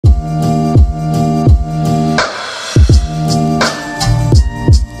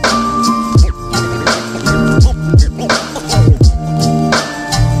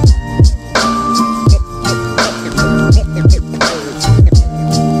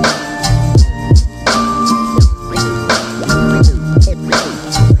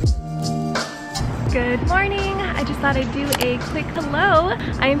quick hello.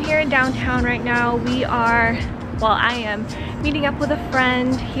 I am here in downtown right now. I am meeting up with a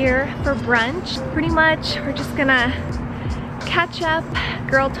friend here for brunch. Pretty much, we're just gonna catch up,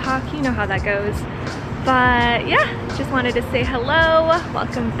 girl talk, you know how that goes. But yeah, just wanted to say hello.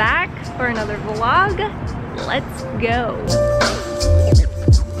 Welcome back for another vlog. Let's go.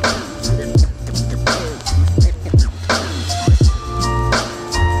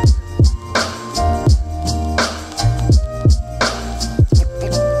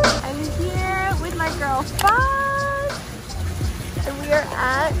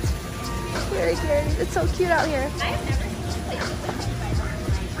 It's so cute out here.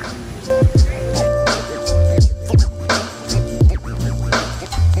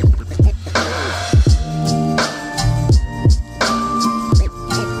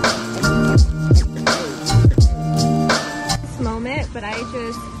 This moment, but I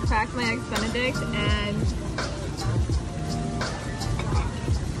just cracked my eggs Benedict and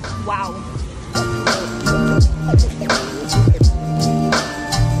wow.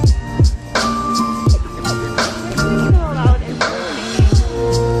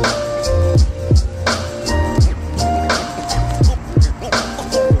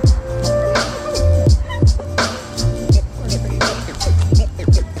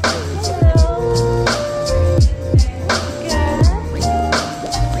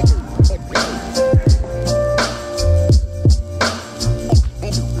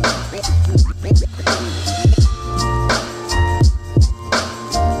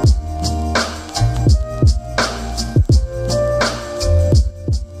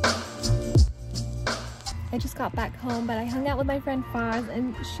 I just got back home, but I hung out with my friend Foz,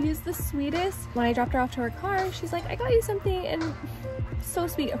 and she's the sweetest. When I dropped her off to her car, she's like, I got you something, and so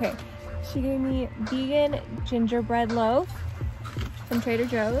sweet. Okay, she gave me vegan gingerbread loaf from Trader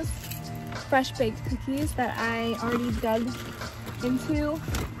Joe's, fresh baked cookies that I already dug into,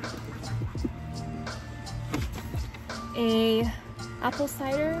 a apple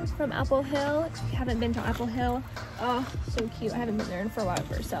cider from Apple Hill. If you haven't been to Apple Hill, oh, so cute. I haven't been there in for a while,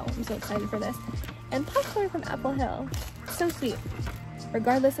 so I'm so excited for this. And popcorn from Apple Hill. So sweet.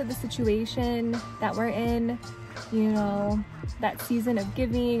 Regardless of the situation that we're in, you know, that season of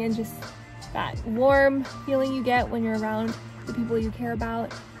giving and just that warm feeling you get when you're around the people you care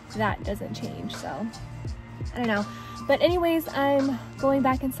about, that doesn't change. So, I don't know. But anyways, I'm going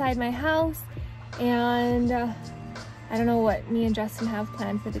back inside my house, and I don't know what me and Justin have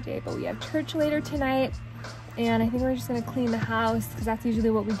planned for the day, but we have church later tonight. And I think we're just gonna clean the house because that's usually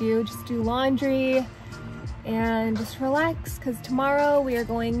what we do. Just do laundry and just relax, because tomorrow we are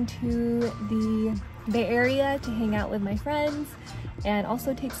going to the Bay Area to hang out with my friends and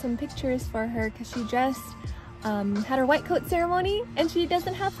also take some pictures for her, because she just had her white coat ceremony and she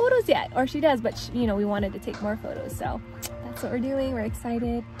doesn't have photos yet. Or she does, but she, you know, we wanted to take more photos. So that's what we're doing. We're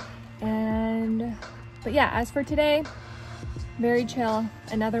excited. But yeah, as for today, very chill.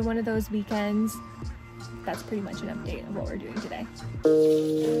 Another one of those weekends. That's pretty much an update of what we're doing today.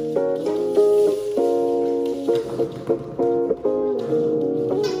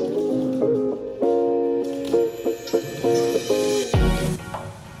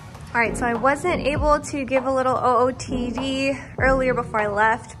 All right, so I wasn't able to give a little OOTD earlier before I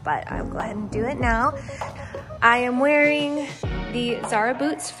left, but I'll go ahead and do it now. I am wearing the Zara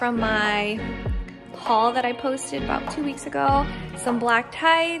boots from my haul that I posted about 2 weeks ago, some black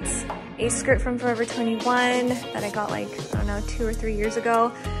tights, a skirt from Forever 21 that I got like, I don't know, 2 or 3 years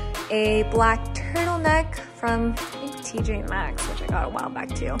ago, a black turtleneck from, I think, TJ Maxx, which I got a while back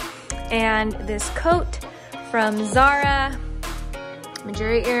too, and this coat from Zara, my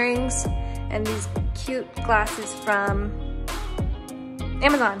jewelry earrings, and these cute glasses from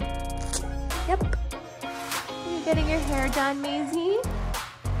Amazon. Yep. Are you getting your hair done, Maisie?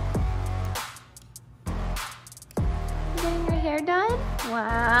 Getting your hair done?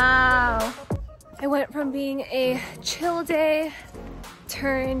 Wow. I went from being a chill day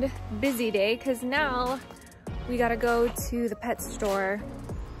turned busy day, because now we gotta go to the pet store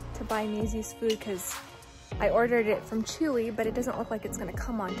to buy Maisie's food, because I ordered it from Chewy, but it doesn't look like it's gonna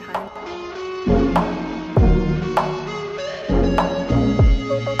come on time.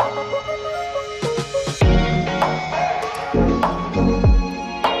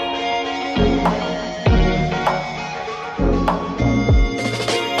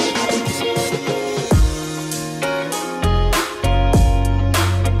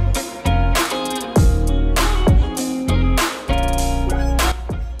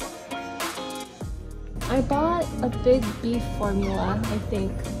 Big beef formula, I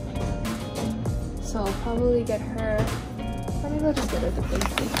think. So I'll probably get her, or maybe I'll just get her the big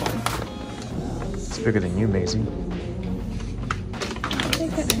one. It's bigger than you, Maisie.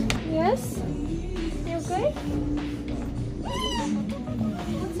 Yes? You're good?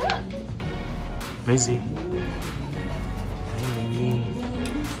 What's up? Maisie.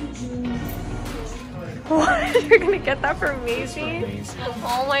 What? You're gonna get that for Maisie?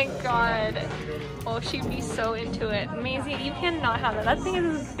 Oh my god. Oh, she'd be so into it. Maisie, you cannot have that. That thing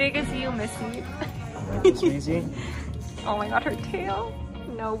is as big as you, Missy. This Maisie? Oh my god, her tail?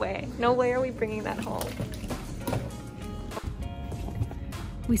 No way. No way are we bringing that home.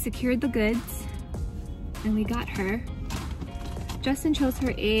 We secured the goods and we got her. Justin chose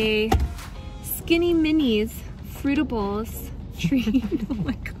her a Skinny Minis Fruitables treat. Oh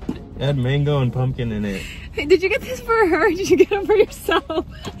my god. It had mango and pumpkin in it. Hey, did you get this for her or did you get them for yourself?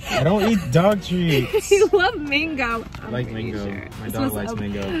 I don't eat dog treats. You love mango. I like mango. Sure. My dog likes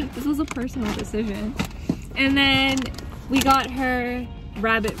mango. This was a personal decision. And then we got her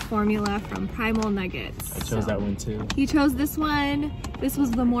rabbit formula from Primal Nuggets. I chose that one too. He chose this one. This was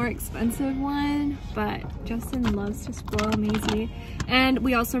the more expensive one, but Justin loves to spoil Maisie. And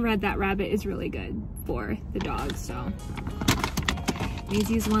we also read that rabbit is really good for the dog, so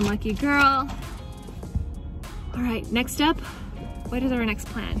Maisie's one lucky girl. All right, next up, what is our next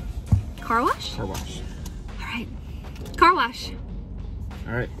plan? Car wash? Car wash. All right, car wash.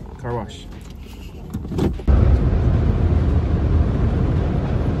 All right, car wash.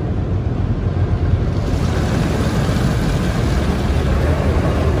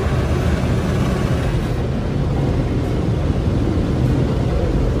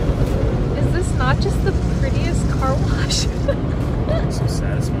 Is this not just the prettiest car wash? It's so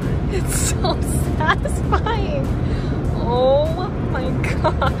satisfying. It's so satisfying. Oh my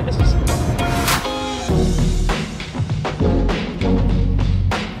gosh.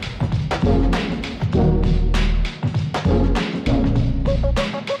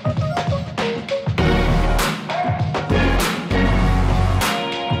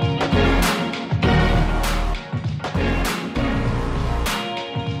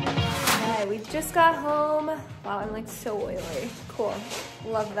 Okay, we just got home. Wow, I'm like so oily. Cool.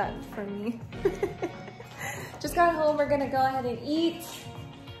 Love that for me. Just got home. We're gonna go ahead and eat.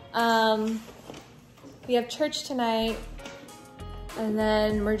 We have church tonight, and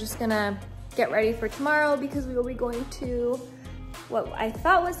then we're just gonna get ready for tomorrow because we will be going to what I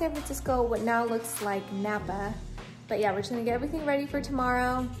thought was San Francisco, what now looks like Napa. But yeah, we're just gonna get everything ready for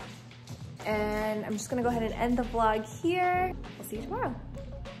tomorrow. And I'm just gonna go ahead and end the vlog here. We'll see you tomorrow.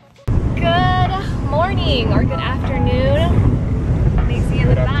 Good morning or good afternoon. Maisie in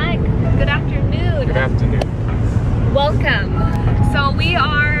the back. Good afternoon. Good afternoon. Welcome. So we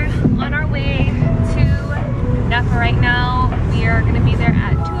are on our way to Napa right now. We are gonna be there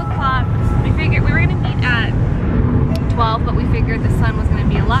at 2 o'clock. We figured we were gonna meet at 12, but we figured the sun was gonna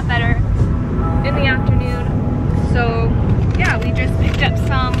be a lot better in the afternoon. So yeah, we just picked up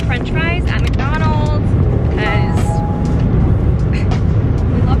some French fries at McDonald's because we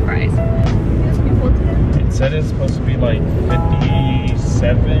love fries. It said it's supposed to be like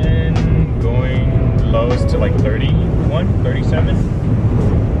 57, going lows to like 31, 37. I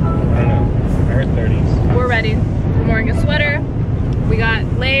don't know. I heard 30s. We're ready. I'm wearing a sweater. We got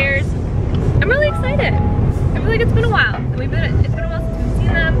layers. I'm really excited. I feel like it's been a while. It's been a while since we've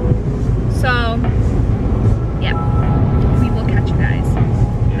seen them. So yeah, we will catch you guys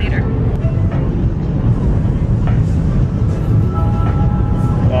later.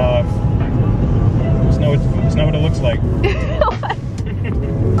 It's not what it looks like. What?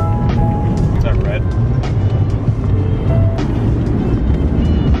 Is that red?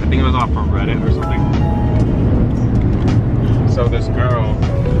 I think it was off from Reddit or something. So this girl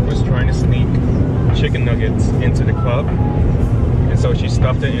was trying to sneak chicken nuggets into the club, and so she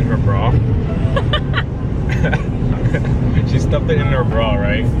stuffed it in her bra. She stuffed it in her bra,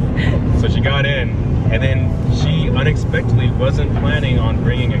 right? So she got in, and then she unexpectedly wasn't planning on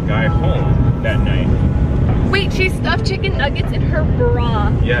bringing a guy home that night. Wait, she stuffed chicken nuggets in her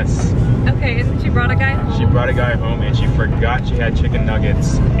bra. Yes. Okay, and she brought a guy home? She brought a guy home and she forgot she had chicken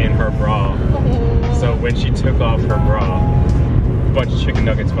nuggets in her bra. Oh. So when she took off her bra, a bunch of chicken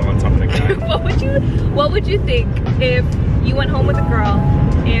nuggets fell on top of the guy. What would you think if you went home with a girl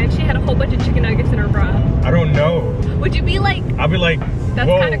and she had a whole bunch of chicken nuggets in her bra? I don't know. Would you be like, I'll be like, that's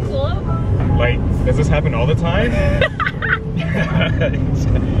whoa. kind of cool? Like, does this happen all the time?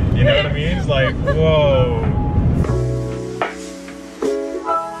 You know what I mean? It's like, whoa.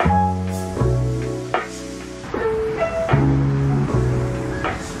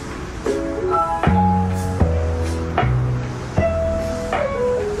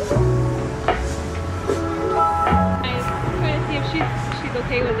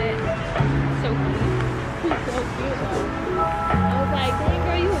 Okay with it. So funny. So cute though. I was like, dang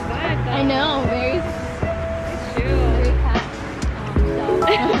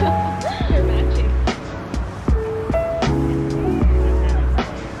They're matching.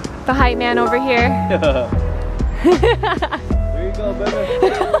 The hype man over here. There you go, baby.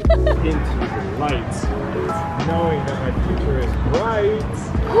 Into the lights, knowing that my future is bright.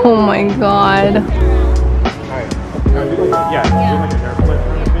 Oh my god. Alright, now do like, do like a hair flip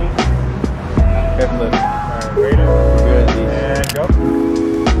kind of thing. Hair flip. Alright, ready? Good. And go.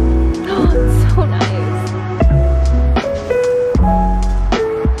 Oh, so nice.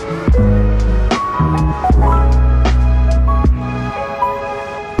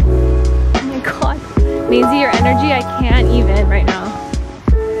 Oh my god. Maisie, your energy, I can't even right now.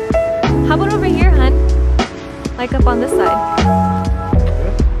 How about over here, hun? Like up on this side.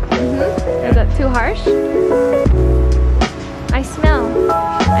 Is that too harsh? I smell.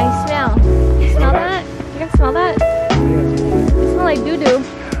 You smell that? You guys smell that? You smell like doo-doo.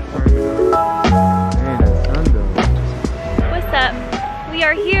 What's up? We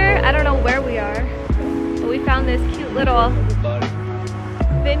are here. I don't know where we are, but we found this cute little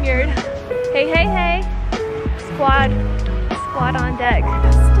vineyard. Hey, hey, hey. Squad on deck.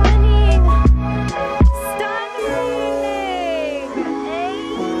 Stunning.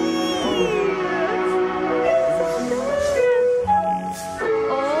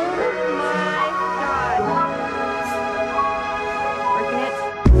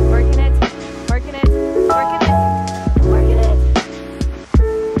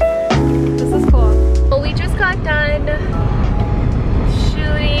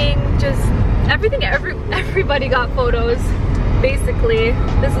 Everybody got photos, basically.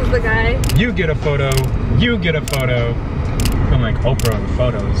 This is the guy. You get a photo. You get a photo. I'm like Oprah with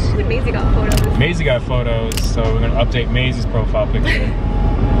photos. Even Maisie got photos. Maisie got photos, so we're gonna update Maisie's profile picture.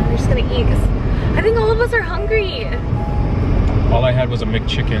 We're just gonna eat because I think all of us are hungry. All I had was a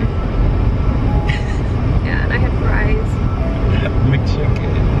McChicken. Yeah, and I had fries.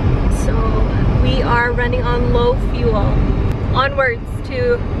 McChicken. So we are running on low fuel. Onwards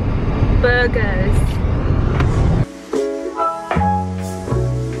to burgers.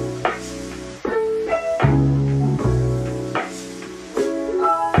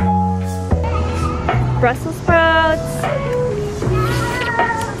 Brussels sprouts.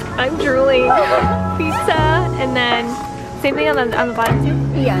 I'm drooling. Pizza, and then same thing on the bottom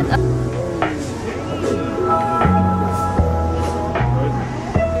too. Yeah.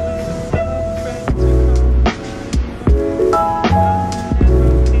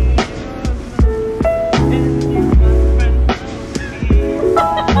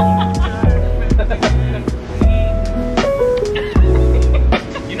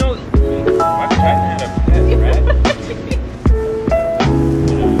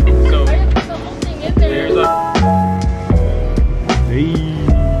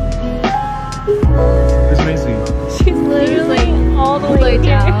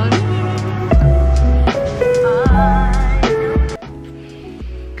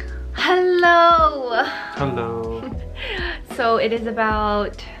 Hello. So it is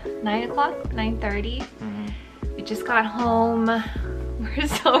about 9 o'clock, 9:30. We just got home. We're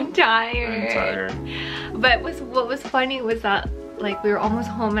so tired. I'm tired. But what was funny was that like we were almost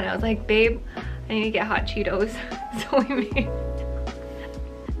home and I was like, babe, I need to get hot Cheetos. So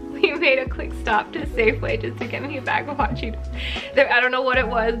we made a quick stop to Safeway just to get me a bag of hot Cheetos. I don't know what it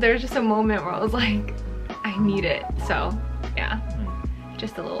was. There was just a moment where I was like, I need it. So yeah.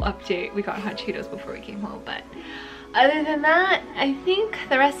 Just a little update. We got hot Cheetos before we came home, but other than that, I think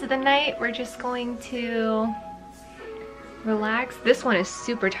the rest of the night we're just going to relax. This one is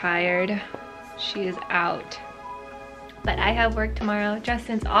super tired. She is out. But I have work tomorrow.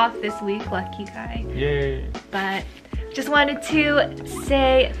 Justin's off this week, lucky guy. Yay. But just wanted to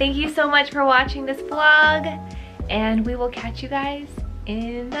say thank you so much for watching this vlog, and we will catch you guys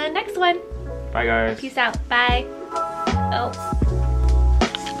in the next one. Bye guys. Peace out. Bye. Oh.